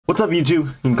What's up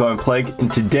YouTube? I'm going Plague,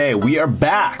 and today we are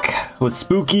back with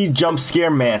Spooky Jump Scare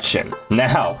Mansion.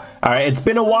 Now, alright, it's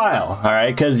been a while,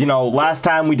 alright, because, you know, last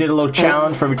time we did a little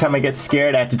challenge for every time I get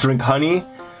scared I had to drink honey.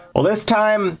 Well, this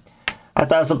time, I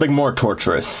thought of something more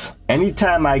torturous.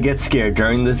 Anytime I get scared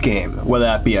during this game, whether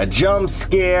that be a jump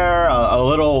scare, a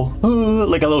little,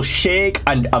 like a little shake,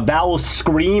 a vowel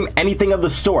scream, anything of the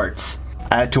sorts,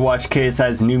 I had to watch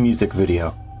KSI's new music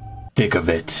video. Thick of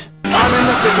It.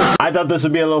 I thought this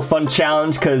would be a little fun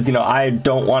challenge because, you know, I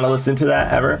don't want to listen to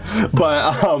that ever,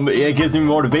 but it gives me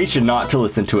motivation not to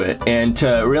listen to it and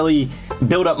to really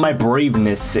build up my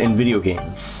braveness in video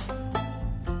games.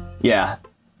 Yeah.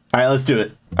 Alright, let's do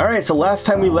it. Alright, so last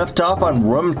time we left off on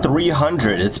room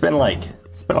 300. It's been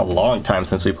a long time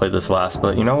since we played this last,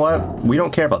 but you know what? We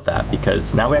don't care about that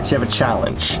because now we actually have a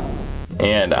challenge.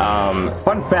 And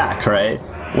fun fact, right?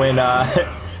 When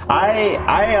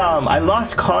I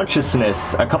lost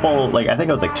consciousness a couple, I think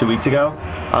it was 2 weeks ago,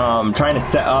 trying to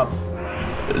set up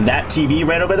that TV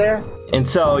right over there. And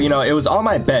so, you know, it was on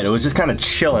my bed. It was just kind of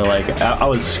chilling. I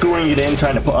was screwing it in,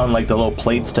 trying to put on the little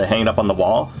plates to hang it up on the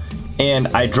wall. And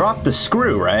I dropped the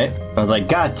screw, right? I was like,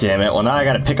 God damn it. Well, now I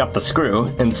got to pick up the screw.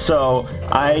 And so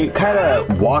I kind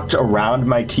of walked around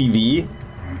my TV.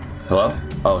 Hello?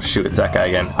 Oh, shoot. It's that guy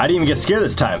again. I didn't even get scared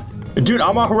this time. Dude,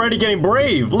 I'm already getting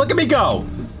brave. Look at me go.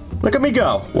 Look at me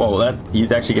go. Whoa,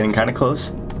 he's actually getting kind of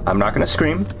close. I'm not gonna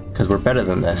scream because we're better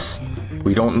than this.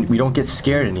 We don't get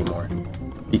scared anymore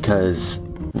because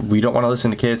we don't want to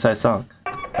listen to KSI song.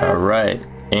 All right,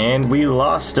 and we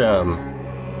lost him.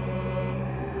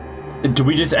 Do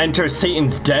we just enter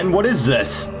Satan's den? What is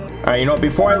this? All right, you know what?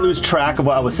 Before I lose track of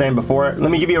what I was saying before, let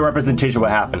me give you a representation of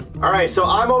what happened. All right, so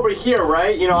I'm over here,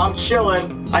 right? You know, I'm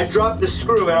chilling. I dropped the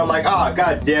screw and I'm like, oh,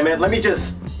 God damn it. Let me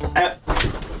just...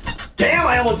 Damn,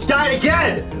 I almost died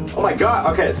again! Oh my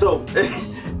god, okay, so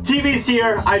TV's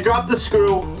here, I dropped the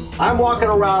screw, I'm walking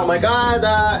around, I'm like,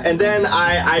 and then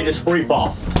I just free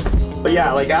fall. But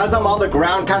yeah, as I'm on the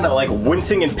ground, kind of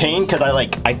wincing in pain, because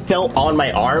I felt on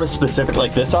my arm, specifically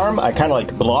this arm, I kind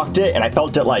of blocked it, and I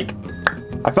felt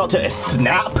it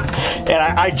snap, and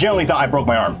I genuinely thought I broke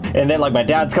my arm. And then my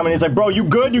dad's coming, he's like, bro, you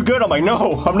good? You good? I'm like,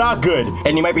 no, I'm not good.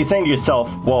 And you might be saying to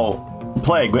yourself, well,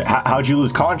 Plague, how'd you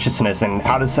lose consciousness and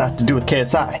how does that have to do with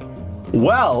KSI?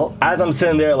 Well, as I'm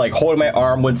sitting there holding my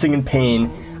arm, wincing in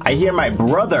pain, I hear my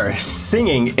brother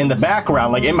singing in the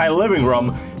background, in my living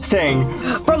room, saying,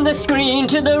 from the screen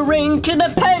to the ring to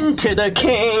the pen to the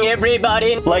king,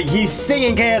 everybody. He's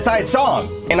singing KSI's song.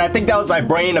 And I think that was my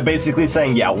brain of basically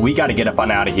saying, yeah, we gotta get up on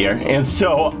out of here. And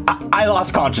so I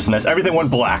lost consciousness. Everything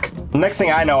went black. Next thing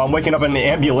I know, I'm waking up in the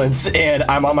ambulance and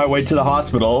I'm on my way to the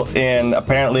hospital. And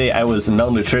apparently I was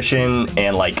malnutrition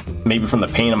and maybe from the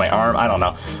pain in my arm. I don't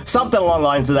know. Something along the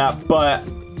lines of that. But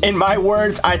in my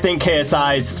words, I think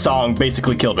KSI's song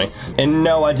basically killed me. And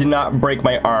no, I did not break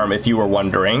my arm, if you were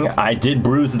wondering. I did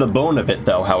bruise the bone of it,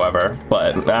 though, however.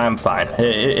 But I'm fine.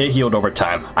 It healed over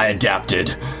time. I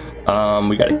adapted.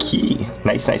 We got a key.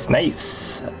 Nice, nice,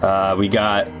 nice. We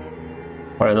got...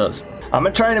 What are those? I'm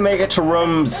gonna try to make it to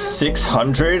room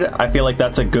 600. I feel like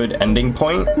that's a good ending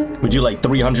point. We do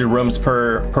 300 rooms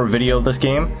per video of this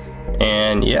game.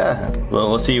 And yeah, well,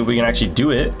 we'll see if we can actually do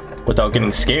it without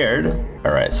getting scared.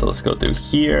 All right, so let's go through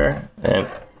here and...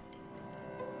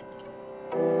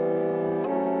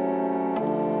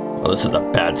 Well, this is a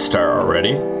bad start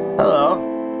already.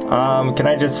 Hello. Can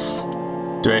I just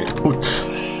do it?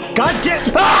 God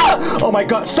damn! Ah! Oh my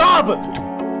god, stop!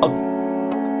 Oh.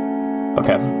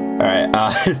 Okay, all right.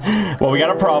 Well, we got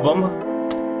a problem.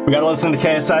 We gotta listen to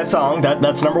KSI song.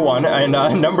 That's number one. And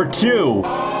number two.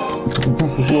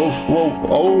 Whoa.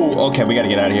 Oh, okay, we gotta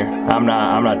get out of here. I'm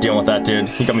not dealing with that, dude.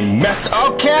 You got me messed.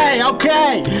 Okay.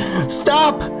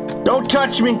 Stop! Don't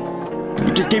touch me.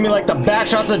 You just gave me the back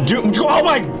shots of doom.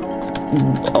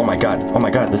 Oh my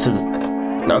god. This is...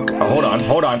 No,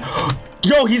 hold on.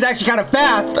 Yo, he's actually kind of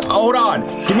fast. Hold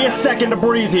on. Give me a second to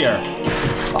breathe here.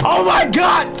 Oh my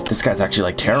god! This guy's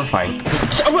actually terrifying.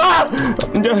 Hold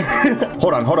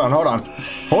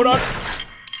on.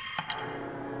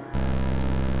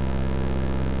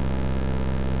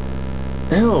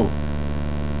 Ew.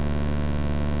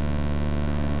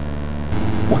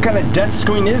 What kind of death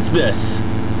screen is this?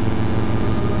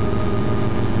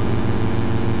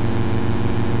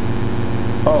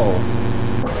 Oh.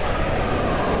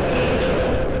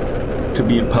 To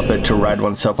be a puppet, to ride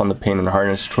oneself on the pain and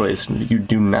harness choice. You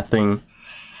do nothing.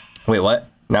 Wait, what?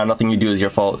 Now nothing you do is your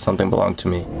fault. Something belonged to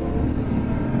me.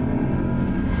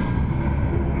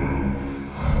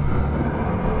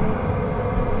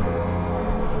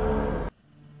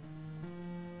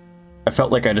 I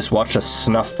felt like I just watched a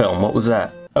snuff film. What was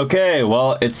that? Okay,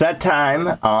 well, it's that time.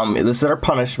 This is our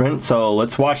punishment, so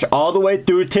let's watch all the way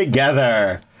through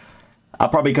together. I'll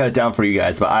probably cut it down for you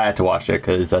guys, but I had to watch it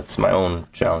because that's my own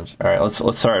challenge. All right, let's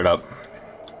start it up.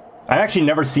 I've actually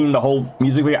never seen the whole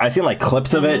music video. I've seen like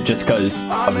clips of it just because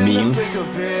of memes.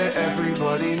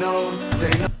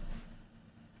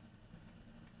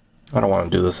 I don't want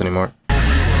to do this anymore.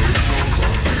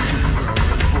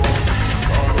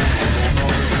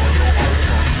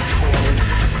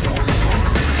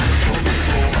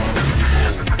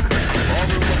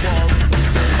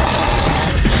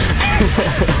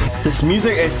 This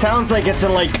music, it sounds like it's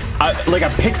in like a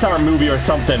Pixar movie or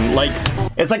something. Like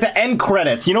it's like the end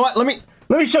credits. You know what? Let me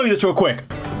show you this real quick.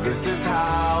 This is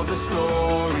how the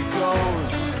story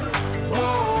goes.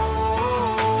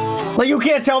 Like you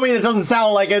can't tell me it doesn't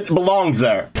sound like it belongs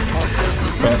there. Of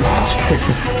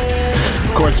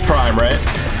course, Prime, right?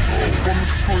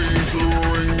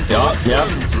 Yep.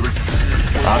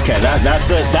 Okay, that's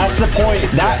it. That's the point.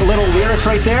 That little lyrics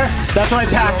right there. That's what I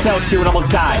passed out to and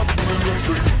almost died.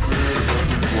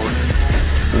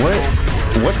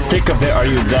 What thick of it are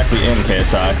you exactly in,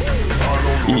 KSI?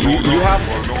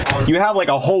 You have like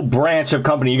a whole branch of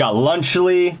company. You got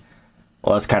Lunchly.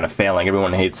 Well, that's kind of failing.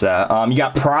 Everyone hates that. You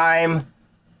got Prime.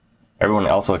 Everyone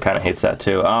also kind of hates that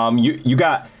too. You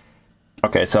got.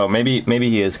 Okay, so maybe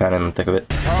he is kind of in the thick of it.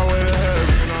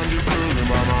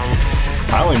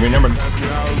 I don't even remember.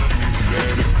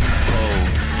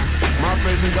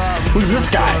 Who's this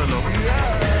guy?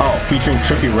 Oh, featuring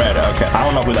Trippy Red. Okay, I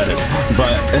don't know who that is,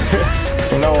 but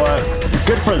you know what?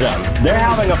 Good for them. They're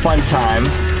having a fun time.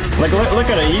 Like, look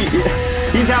at it.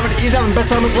 He's having the best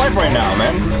time of his life right now,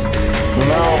 man. You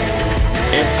know,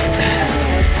 it's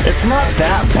not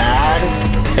that bad.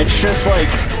 It's just like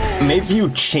maybe you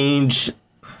change.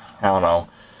 I don't know.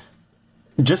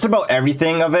 Just about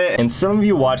everything of it. And some of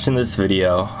you watching this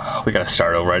video, we gotta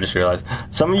start over. I just realized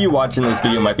some of you watching this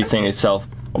video might be saying to yourself,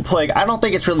 well, Plague, I don't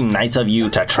think it's really nice of you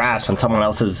to trash on someone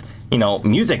else's, you know,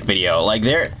 music video. Like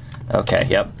they're okay,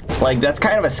 yep. Like that's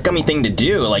kind of a scummy thing to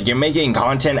do. Like you're making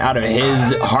content out of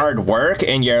his hard work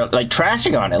and you're like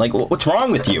trashing on it. Like what's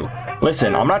wrong with you?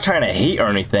 Listen, I'm not trying to hate or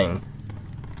anything,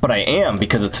 but I am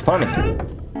because it's funny.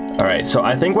 All right, so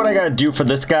I think what I gotta do for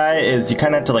this guy is you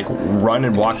kind of have to like run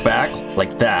and walk back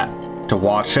like that to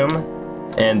watch him,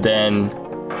 and then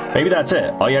maybe that's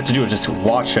it. All you have to do is just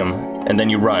watch him, and then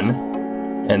you run,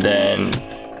 and then,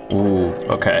 ooh,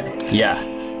 okay, yeah,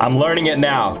 I'm learning it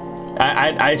now.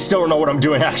 I still don't know what I'm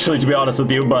doing actually, to be honest with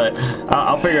you, but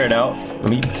I'll figure it out. Let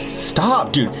me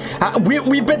stop, dude.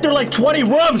 We've been through like 20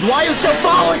 rooms. Why are you still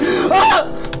following? Ah!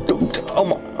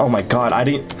 Oh my God, I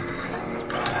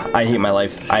hate my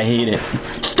life. I hate it.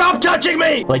 Stop touching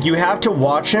me! Like, you have to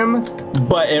watch him,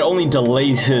 but it only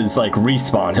delays his, like,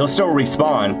 respawn. He'll still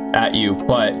respawn at you,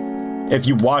 but if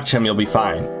you watch him, you'll be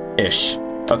fine-ish.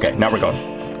 Okay, now we're going.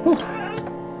 Whew.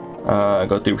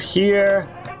 Go through here.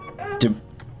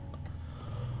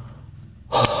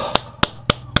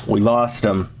 We lost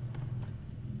him.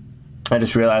 I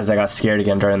just realized I got scared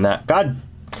again during that. God.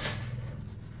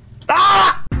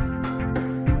 Ah!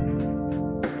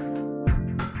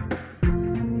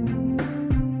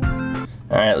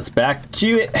 All right, let's back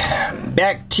to it.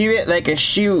 Back to it like a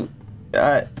shoot.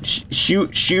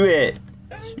 Shoot it.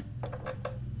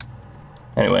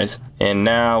 Anyways, and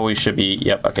now we should be.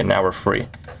 Yep. Okay, now we're free.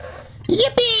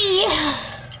 Yippee!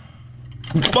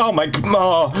 Oh my.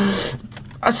 Oh.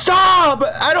 Stop!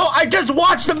 I just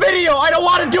watched the video. I don't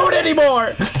want to do it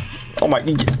anymore. Oh my.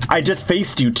 I just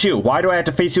faced you too. Why do I have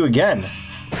to face you again?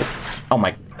 Oh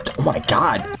my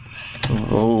God.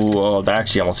 Oh, that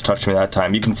actually almost touched me that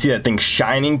time. You can see that thing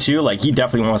shining too. Like he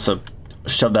definitely wants to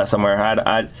shove that somewhere.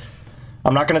 I'm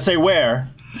not gonna say where.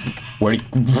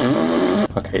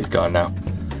 Okay, he's gone now.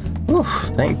 Whew,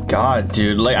 thank God,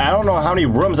 dude. Like I don't know how many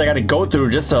rooms I got to go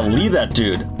through just to leave that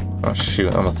dude. Oh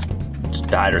shoot, I almost just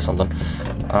died or something.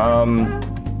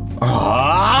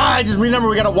 I just remember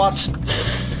we gotta watch.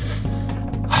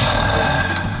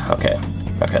 Okay,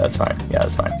 that's fine. Yeah,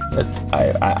 that's fine.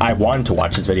 I wanted to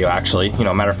watch this video actually. You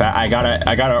know, matter of fact, I got it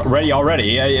ready already.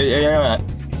 Yeah.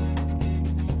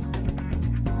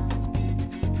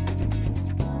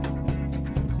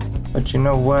 But you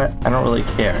know what? I don't really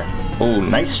care. Oh,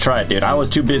 nice try, dude. I was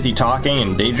too busy talking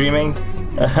and daydreaming.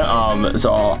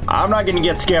 So I'm not gonna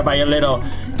get scared by your little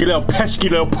pesky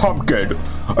little pumpkin.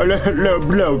 A little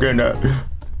blogan.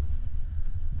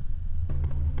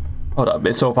 Hold up.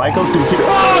 So if I go through here,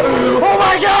 oh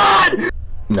my God!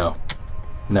 No.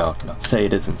 Say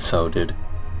it isn't so, dude.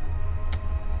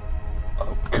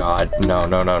 Oh God, no.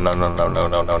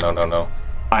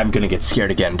 I'm gonna get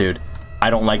scared again, dude. I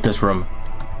don't like this room.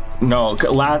 No,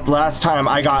 last time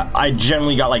I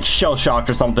generally got like shell shocked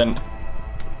or something.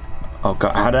 Oh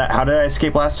god, how did I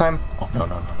escape last time? Oh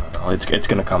no. It's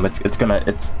gonna come. It's gonna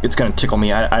tickle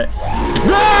me. I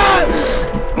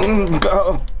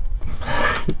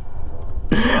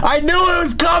knew it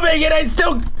was coming and I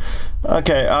still.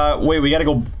 Okay, wait, we gotta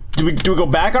go. Do we go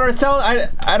back on ourselves?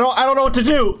 I don't know what to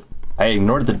do. I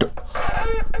ignored the door.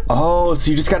 Oh,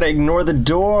 so you just gotta ignore the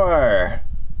door.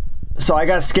 So I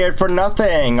got scared for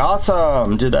nothing.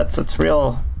 Awesome, dude. That's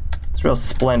real. It's real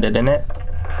splendid, isn't it?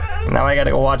 Now I gotta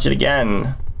go watch it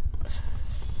again.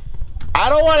 I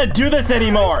don't want to do this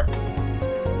anymore.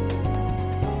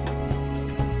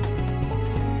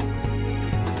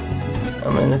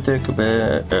 I'm gonna think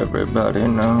about everybody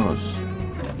knows.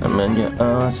 I'm in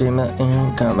your see my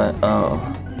income at all.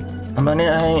 I'm gonna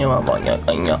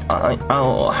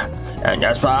and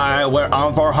that's why we're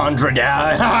on 400.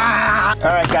 Yeah. All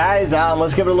right, guys.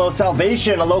 Let's give it a little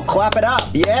salvation, a little clap it up.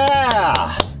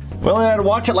 Yeah. We only had to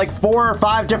watch it like 4 or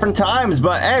 5 different times,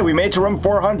 but hey, we made it to room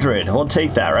 400. We'll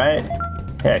take that, right?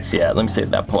 Heck yeah, let me save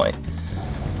that point.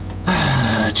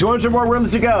 200 more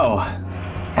rooms to go.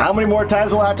 How many more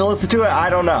times we'll have to listen to it, I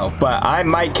don't know. But I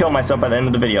might kill myself by the end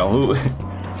of the video.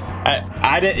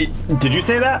 Did you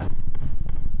say that?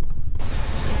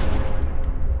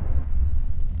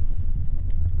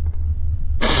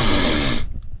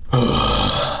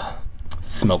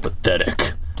 Smell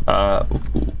pathetic. A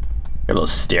little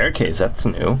staircase, that's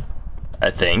new.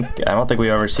 I think. I don't think we've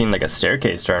ever seen like a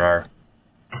staircase during our...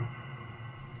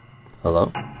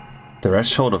 Hello?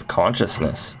 Threshold of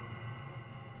consciousness.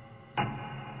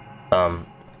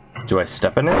 Do I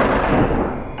step in it?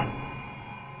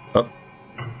 Oh.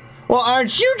 Well,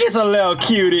 aren't you just a little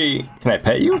cutie? Can I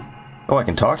pet you? Oh, I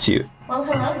can talk to you. Well,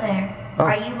 hello there. Oh.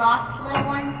 Are you lost, little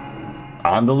one?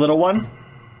 I'm the little one?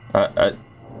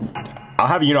 I'll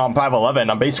have you know I'm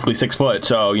 5'11". I'm basically 6 foot,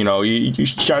 so, you know, you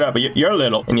should shut up. You're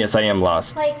little. And yes, I am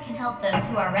lost. Place can help those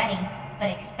who are ready,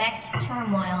 but expect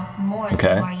turmoil more than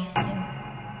you are used to.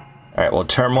 Alright, well,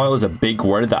 turmoil is a big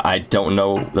word that I don't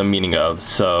know the meaning of,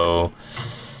 so...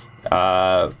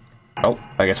 oh,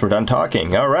 I guess we're done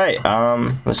talking. Alright,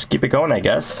 let's keep it going, I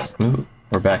guess. Ooh,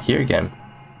 we're back here again.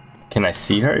 Can I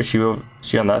see her? Is she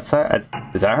on that side?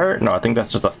 Is that her? No, I think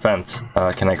that's just a fence.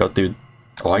 Can I go through...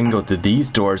 Oh, I can go through these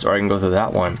doors, or I can go through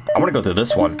that one. I want to go through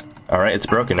this one. Alright, it's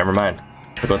broken. Never mind.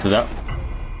 I'll go through that.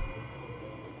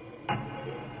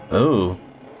 Ooh.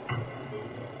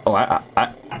 Oh, I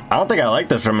don't think I like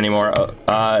this room anymore. Will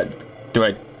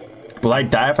I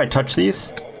die if I touch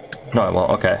these? No, I won't.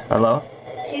 Okay. Hello?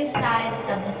 2 sides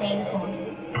of the same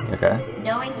coin. Okay.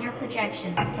 Knowing your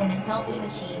projections can help you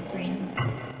achieve freedom.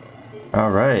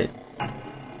 Alright.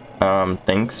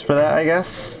 Thanks for that, I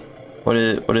guess.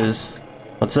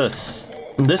 What's this?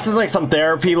 This is like some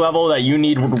therapy level that you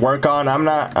need work on. I'm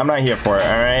not here for it,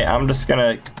 alright? I'm just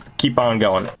gonna keep on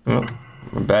going. Oh,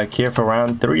 we're back here for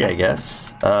round 3, I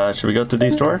guess. Should we go through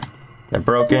these doors? They're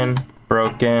broken.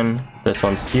 This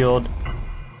one's healed.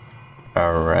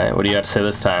 Alright, what do you have to say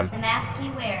this time? The mask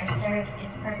you wear serves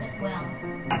its purpose well,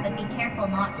 but be careful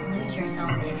not to lose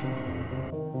yourself in it.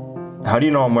 How do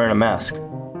you know I'm wearing a mask?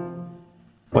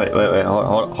 Wait, hold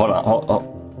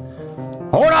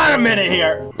on a minute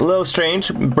here. A little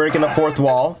strange, breaking the 4th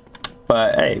wall,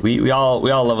 but hey, we all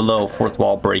love a little 4th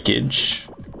wall breakage.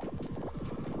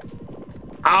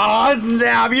 Oh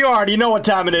snap! You already know what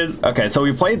time it is. Okay, so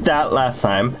we played that last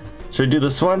time. Should we do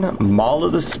this one? Mall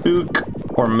of the Spook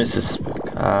or Mrs.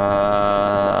 Spook?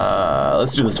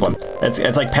 Let's do this one.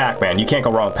 It's like Pac-Man. You can't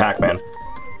go wrong with Pac-Man.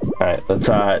 All right, let's.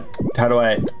 How do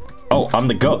I? Oh, I'm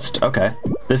the ghost. Okay,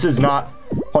 this is not.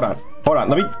 Hold on.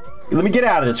 Let me get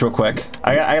out of this real quick.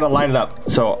 I gotta line it up.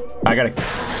 So I gotta.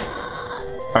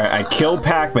 All right, I killed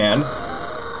Pac-Man.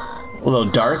 A little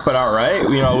dark, but all right.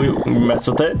 You know, we messed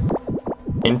with it.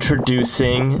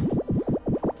 Introducing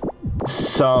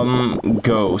some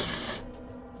ghosts.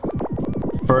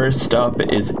 First up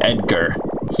is Edgar.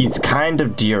 He's kind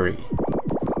of deary.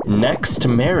 Next,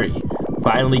 Mary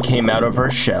finally came out of her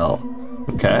shell.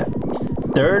 Okay.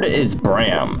 Third is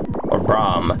Bram.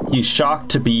 He's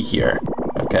shocked to be here.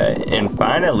 Okay. And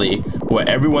finally, what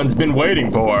everyone's been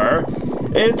waiting for,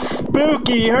 it's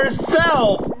Spooky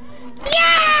herself.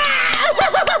 Yeah!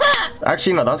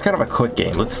 Actually, no, that was kind of a quick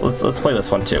game. Let's play this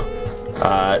one too.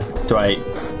 Do I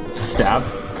stab?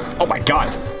 Oh my god.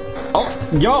 Oh,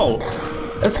 yo!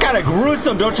 That's kind of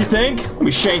gruesome, don't you think? Let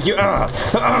me shank you. Oh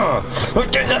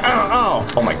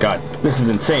my god, this is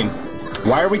insane.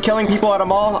 Why are we killing people at a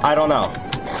mall? I don't know.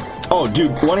 Oh,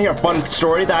 dude, want to hear a fun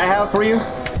story that I have for you?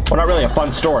 Well, not really a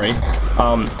fun story.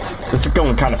 This is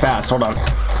going kind of fast. Hold on.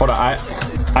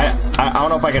 I don't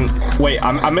know if I can. Wait,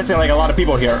 I'm missing like a lot of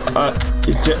people here.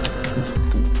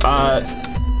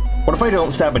 What if I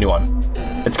don't stab anyone?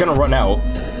 It's gonna run out.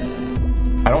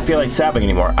 I don't feel like stabbing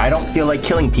anymore. I don't feel like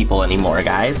killing people anymore,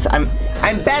 guys. I'm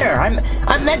better.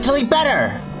 I'm mentally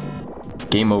better.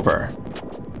 Game over.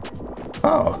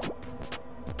 Oh.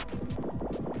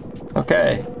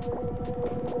 Okay.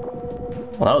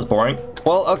 Well, that was boring.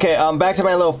 Well, okay, back to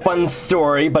my little fun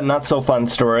story, but not so fun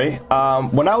story.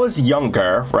 When I was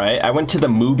younger, right, I went to the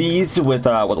movies with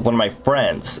one of my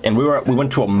friends, and we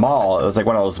went to a mall. It was like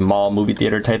one of those mall movie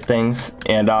theater type things.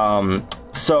 And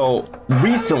so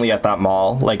recently at that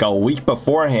mall, like a week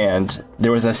beforehand,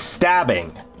 there was a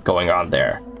stabbing going on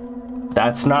there.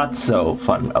 That's not so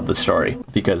fun of the story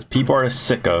because people are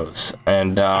sickos.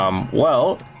 And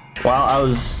well, while I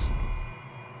was...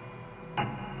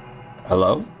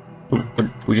 Hello?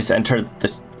 We just entered the...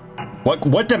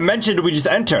 What dimension did we just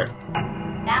enter?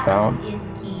 Balance is the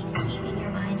key to keeping your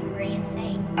mind free and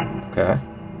sane. Okay.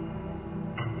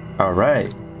 All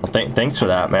right. Well, thanks for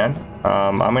that, man.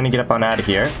 I'm gonna get up on out of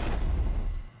here.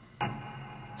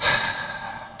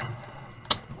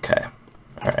 Okay.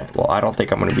 All right. Well, I don't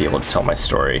think I'm gonna be able to tell my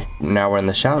story. Now we're in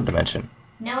the shadow dimension.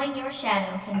 Knowing your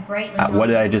shadow can greatly What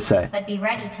did I just say? But be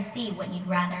ready to see what you'd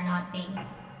rather not be.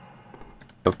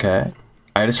 Okay.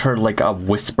 I just heard like a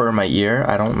whisper in my ear.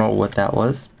 I don't know what that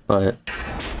was, but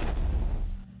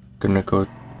gonna go.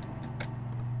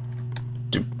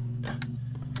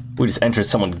 We just entered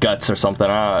someone's guts or something.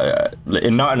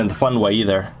 And not in the fun way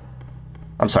either.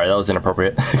 I'm sorry, that was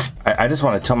inappropriate. I just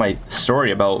want to tell my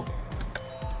story about.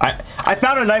 I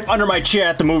found a knife under my chair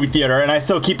at the movie theater, and I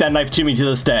still keep that knife to me to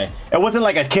this day. It wasn't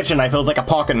like a kitchen knife; it was like a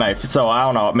pocket knife. So I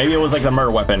don't know. Maybe it was like the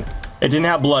murder weapon. It didn't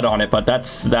have blood on it, but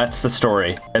that's the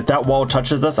story. If that wall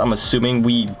touches us, I'm assuming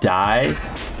we die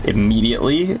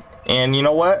immediately. And you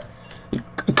know what?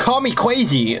 Call me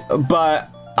crazy, but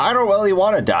I don't really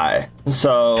want to die.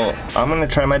 So I'm gonna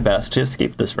try my best to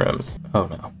escape this rooms. Oh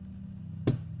no.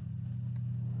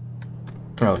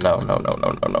 Oh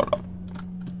no.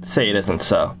 Say it isn't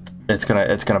so. It's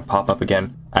gonna pop up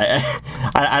again.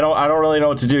 I don't really know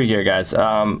what to do here, guys.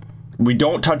 We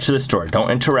don't touch this door.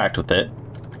 Don't interact with it.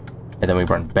 And then we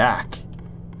run back.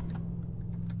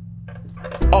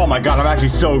 Oh my god, I'm actually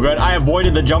so good. I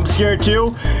avoided the jump scare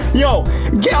too. Yo,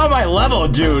 get on my level,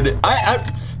 dude.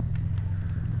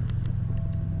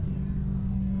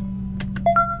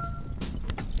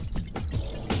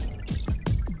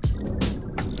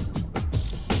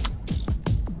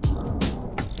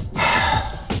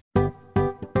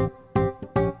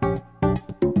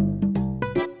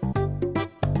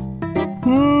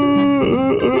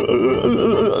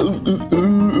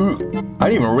 I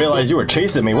didn't even realize you were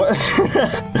chasing me. What?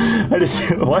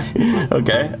 What?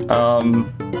 Okay.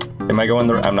 Am I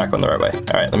going I'm not going the right way.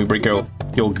 All right, let me break your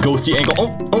ghosty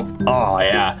ankle. Oh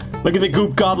yeah. Look at the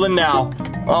goop goblin now.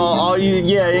 Oh,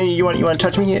 yeah. You want to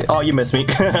touch me? Oh, you missed me.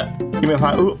 Give me a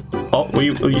high. Ooh. Oh, were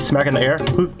you smacking the air?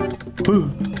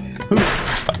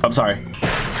 I'm sorry.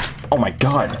 Oh my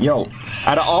god, yo.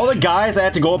 Out of all the guys I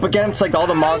had to go up against, like all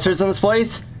the monsters in this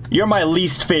place, you're my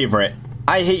least favorite.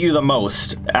 I hate you the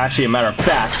most. Actually, a matter of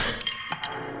fact.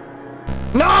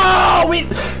 No!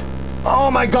 Oh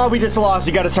my god, we just lost.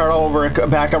 You gotta start over.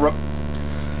 Back up.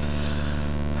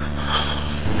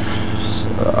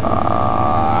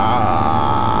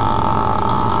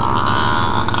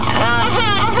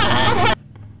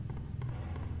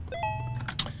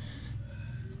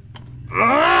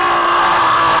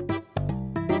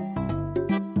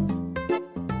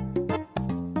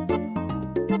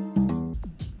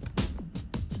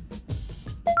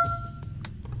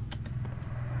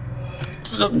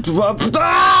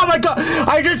 Oh my god!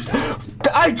 I just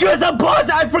a buzz.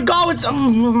 I forgot what's.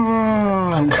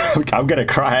 I'm gonna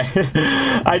cry.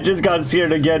 I just got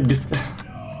scared again.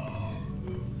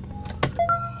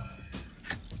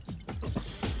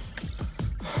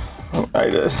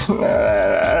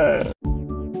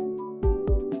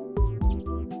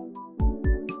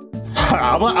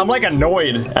 I'm like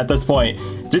annoyed at this point,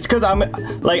 just because I'm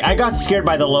like I got scared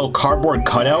by the little cardboard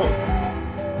cutout.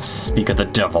 Speak of the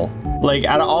devil. Like,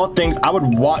 out of all things, I would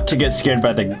want to get scared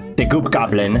by the goop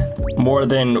goblin more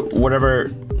than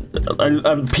whatever,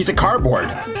 a piece of cardboard.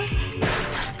 I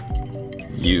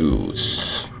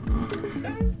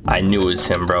knew it was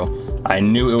him, bro. I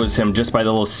knew it was him just by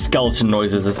the little skeleton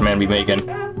noises this man be making.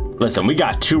 Listen, we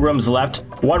got 2 rooms left,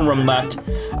 1 room left.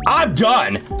 I'm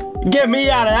done. Get me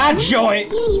out of that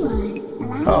joint. Here you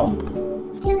are. Oh.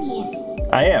 Still here.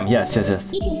 I am. Yes. You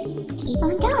just keep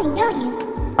on going, don't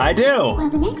you? I do. Well,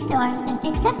 the next door has been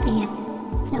fixed up for you.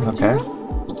 So enjoy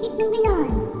and keep moving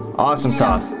on. Awesome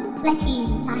sauce. Bless you,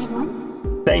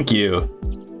 5-1. Thank you.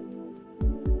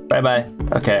 Bye-bye.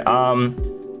 Okay,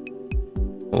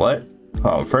 what?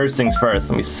 Oh, first things first,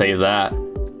 let me save that.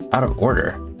 Out of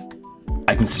order.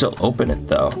 I can still open it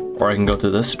though, or I can go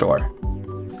through this door.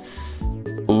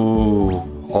 Ooh,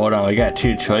 hold on, we got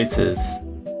two choices.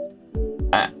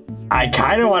 I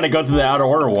kind of want to go through the out of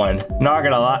order one. Not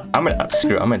gonna lie, I'm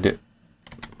gonna do it.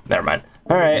 Never mind.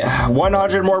 All right,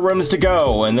 100 more rooms to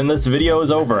go, and then this video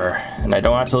is over, and I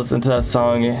don't have to listen to that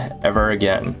song ever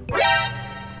again.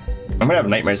 I'm gonna have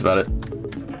nightmares about it.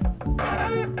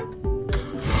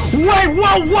 Wait,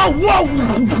 whoa!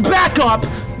 Back up!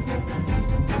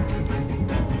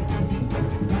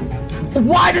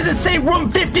 Why does it say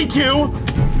room 52?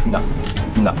 No,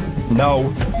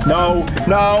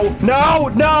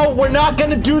 we're not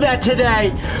gonna do that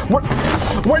today.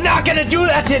 We're not gonna do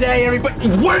that today, everybody.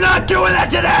 We're not doing that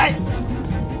today.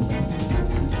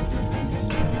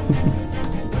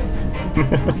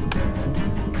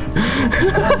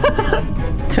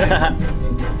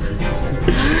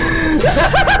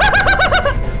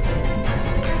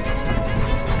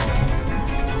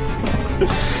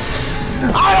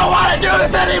 I don't want to do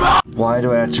this anymore! Why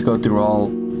do I have to go through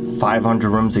all 500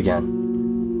 rooms again?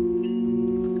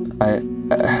 I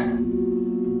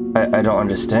don't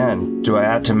understand. Do I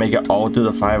have to make it all through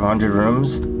the 500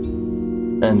 rooms?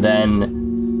 And then...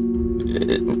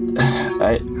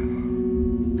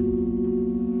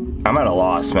 I'm at a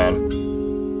loss,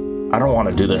 man. I don't want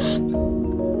to do this.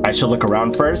 I should look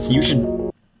around first. You should...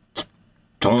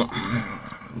 Don't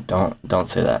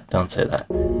say that. Don't say that.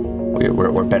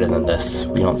 We're better than this.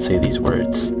 We don't say these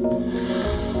words.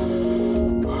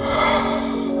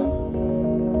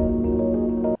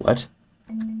 What?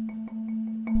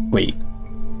 Wait.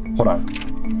 Hold on.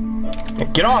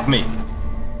 Get off me!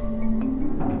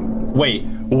 Wait.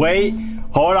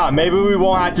 Hold on. Maybe we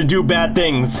won't have to do bad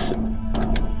things.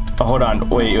 Oh, hold on.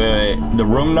 Wait. The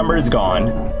room number is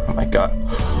gone. Oh my god.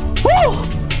 Woo!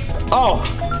 Oh,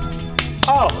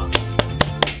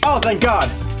 thank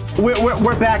God.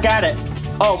 We're back at it.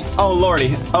 Oh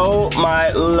lordy. Oh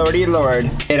my lordy lord.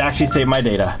 It actually saved my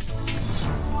data.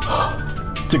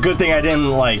 It's a good thing I didn't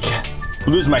like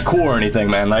lose my cool or anything,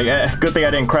 man. Like, good thing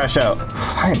I didn't crash out.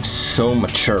 I am so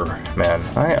mature, man.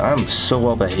 I'm so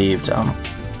well behaved.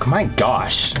 My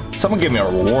gosh. Someone give me a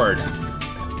reward.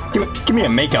 Give me a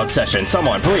makeout session.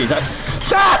 Someone, please.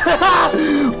 Stop!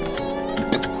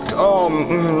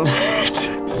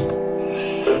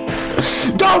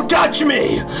 Don't touch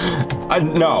me!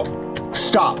 No.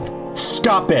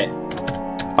 Stop it.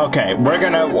 Okay, we're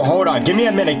gonna... Hold on. Give me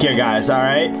a minute here, guys,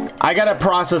 alright? I gotta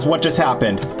process what just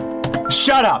happened.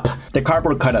 Shut up! The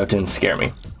cardboard cutout didn't scare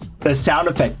me. The sound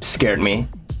effect scared me.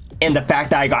 And the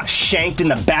fact that I got shanked in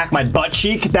the back of my butt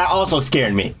cheek, that also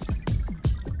scared me.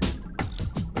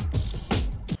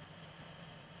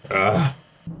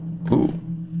 Ooh.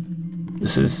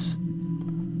 This is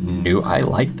new. I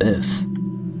like this.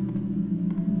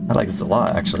 I like this a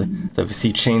lot, actually. So if you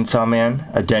see Chainsaw Man,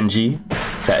 a Denji,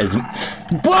 that is...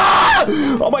 Ah!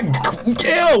 Oh my...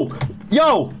 Ew!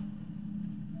 Yo!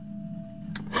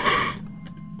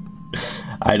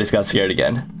 I just got scared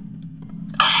again.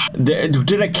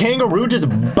 Did a kangaroo just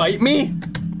bite me?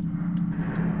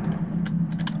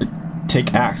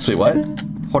 Take axe. Wait, what?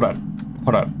 Hold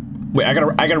on. Wait, I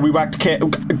gotta rewind to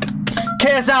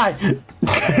KSI!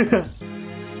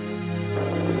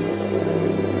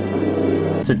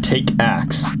 To take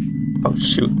axe. Oh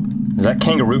shoot. Is that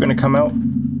kangaroo gonna come out?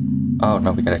 Oh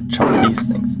no, we gotta chop these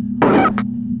things.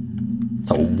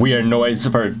 It's a weird noise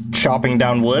for chopping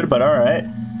down wood, but alright.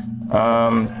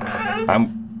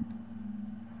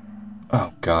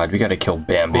 Oh god, we gotta kill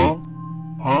Bambi.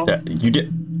 You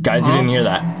didn't hear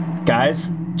that.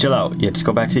 Guys, chill out. Yeah, just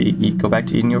go back to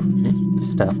eating your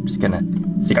stuff. I'm just gonna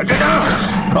see.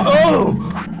 Oh!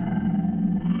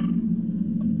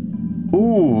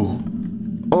 Ooh.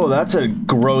 Oh, that's a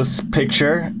gross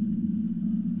picture.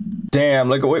 Damn,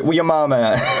 look where your mom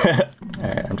at.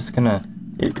 Alright, I'm just gonna...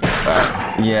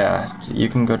 yeah, you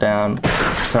can go down.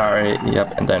 Sorry,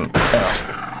 yep, and then...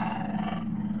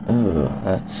 Ooh,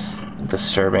 that's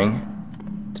disturbing.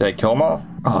 Did I kill them all?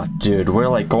 Oh, dude, we're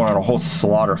like going on a whole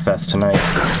slaughter fest tonight.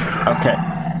 Okay,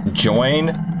 join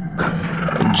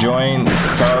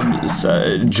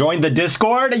the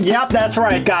Discord. Yep, that's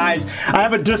right, guys. I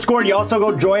have a Discord. You also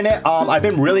go join it. I've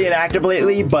been really inactive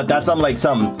lately, but that's something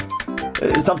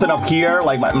up here.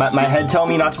 Like my head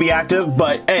telling me not to be active.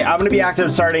 But hey, I'm gonna be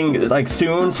active starting like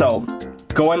soon. So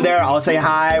go in there. I'll say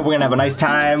hi. We're gonna have a nice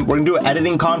time. We're gonna do an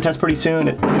editing contest pretty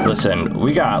soon. Listen,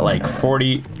 we got like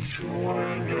 40.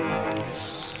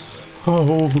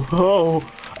 Oh,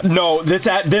 No, this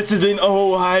isn't.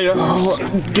 Oh,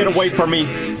 get away from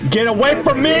me! Get away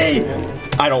from me!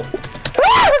 I don't.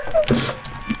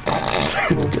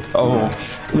 Oh,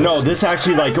 no, this is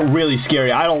actually like really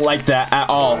scary. I don't like that at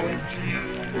all.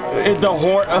 The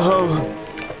horn. Oh.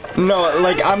 No,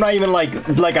 like I'm not even like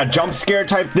a jump scare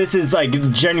type. This is like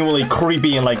genuinely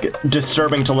creepy and like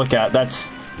disturbing to look at.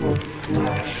 That's.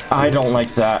 I don't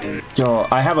like that. Yo,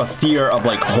 I have a fear of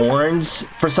like horns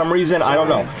for some reason. I don't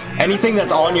know. Anything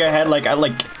that's on your head, like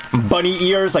bunny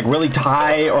ears, like really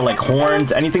high, or like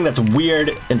horns, anything that's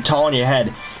weird and tall on your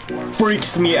head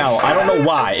freaks me out. I don't know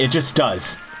why. It just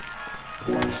does.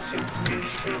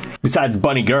 Besides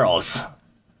bunny girls.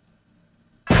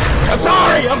 I'm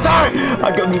sorry! I'm sorry!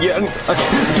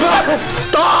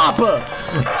 Stop!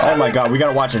 Oh my god, we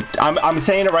gotta watch it. I'm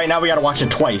saying it right now, we gotta watch it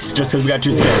twice, just because we got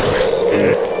 2 scares.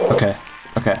 Okay,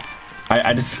 okay.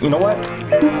 I just, you know what?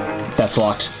 That's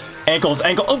locked. Ankles,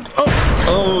 ankle,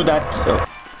 oh, that, oh.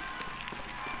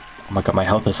 Oh my god, my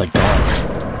health is like gone.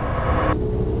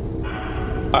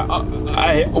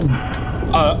 I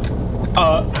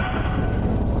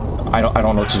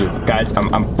don't know what to do. Guys,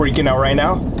 I'm freaking out right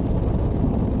now.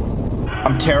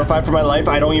 I'm terrified for my life.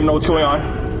 I don't even know what's going on.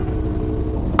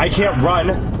 I can't run.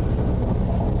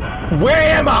 Where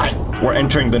am I? We're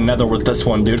entering the nether with this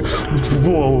one, dude.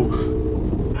 Whoa.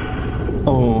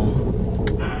 Oh.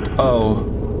 Oh.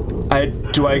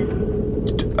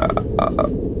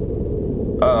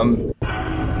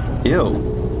 Ew.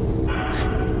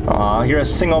 Aw, you're a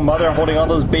single mother holding all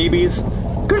those babies.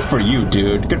 Good for you,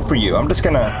 dude. Good for you. I'm just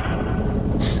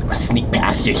gonna sneak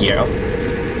past you here.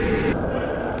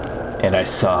 And I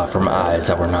saw from eyes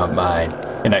that were not mine,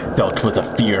 and I felt with a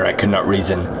fear I could not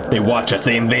reason. They watch us,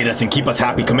 they invade us, and keep us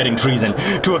happy, committing treason.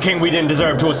 To a king we didn't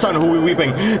deserve, to a son who we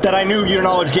weeping, that I knew your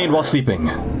knowledge gained while sleeping.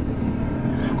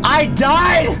 I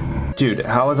died! Dude,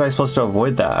 how was I supposed to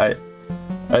avoid that?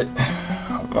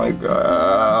 Oh my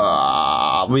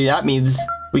god. Well, that means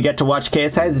we get to watch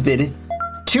KSI's vid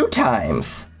 2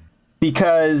 times.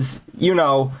 Because, you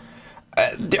know,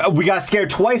 we got scared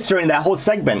twice during that whole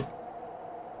segment.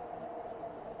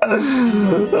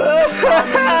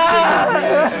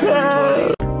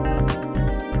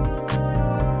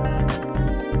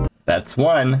 That's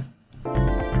 1.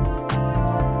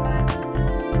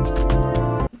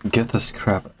 Get this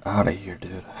crap out of here,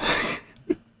 dude.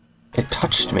 It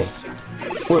touched me.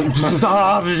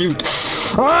 Stop!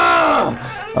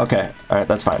 Okay, alright,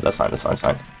 that's fine, that's fine, that's fine, that's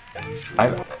fine.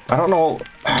 I don't know.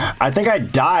 I think I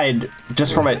died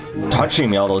just from it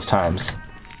touching me all those times.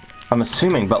 I'm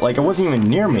assuming, but like it wasn't even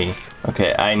near me.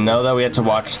 Okay, I know that we had to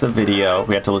watch the video.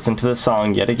 We had to listen to the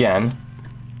song yet again.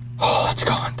 Oh, it's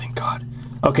gone, thank God.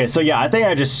 Okay, so yeah, I think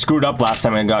I just screwed up last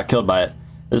time and got killed by it.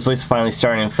 This place is finally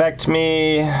starting to infect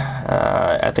me.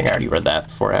 I think I already read that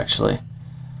before, actually.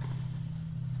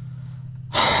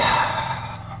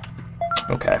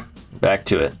 Okay, back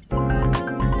to it.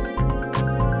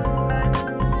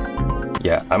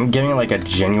 Yeah, I'm getting like a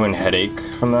genuine headache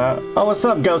from that. Oh, what's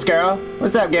up, ghost girl?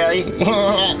 What's up, girlie?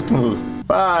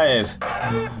 5.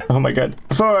 Oh my god.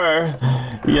 4.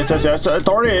 Yes, 3.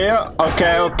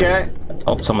 Okay, okay.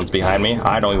 Oh, someone's behind me.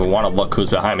 I don't even want to look who's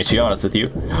behind me, to be honest with you.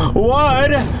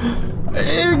 1.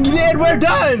 And we're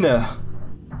done!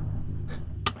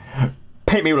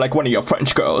 Pay me like one of your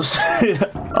French girls.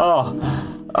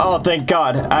 Oh, thank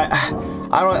God. I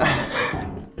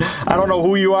don't know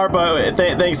who you are, but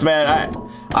thanks, man.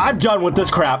 I'm done with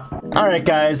this crap. All right,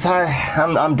 guys,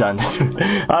 I'm done.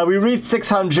 We reached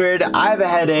 600. I have a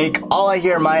headache. All I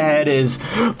hear in my head is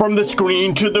from the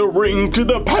screen to the ring to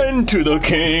the pen to the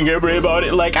king.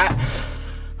 Everybody, like I'm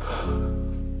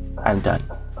done.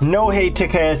 No hate to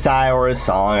KSI or his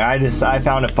song. I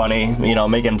found it funny, you know,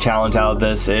 making a challenge out of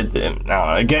this. I don't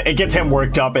know, it gets him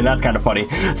worked up, and that's kind of funny.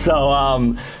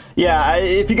 So, yeah,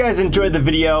 if you guys enjoyed the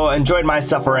video, enjoyed my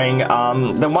suffering,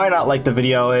 then why not like the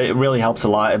video? It really helps a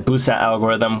lot. It boosts that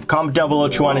algorithm. Comment down below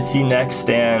what you want to see next,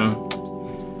 and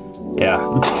yeah.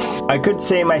 I could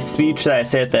say my speech that I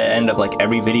say at the end of like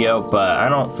every video, but I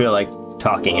don't feel like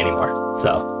talking anymore.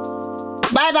 So,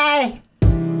 bye-bye!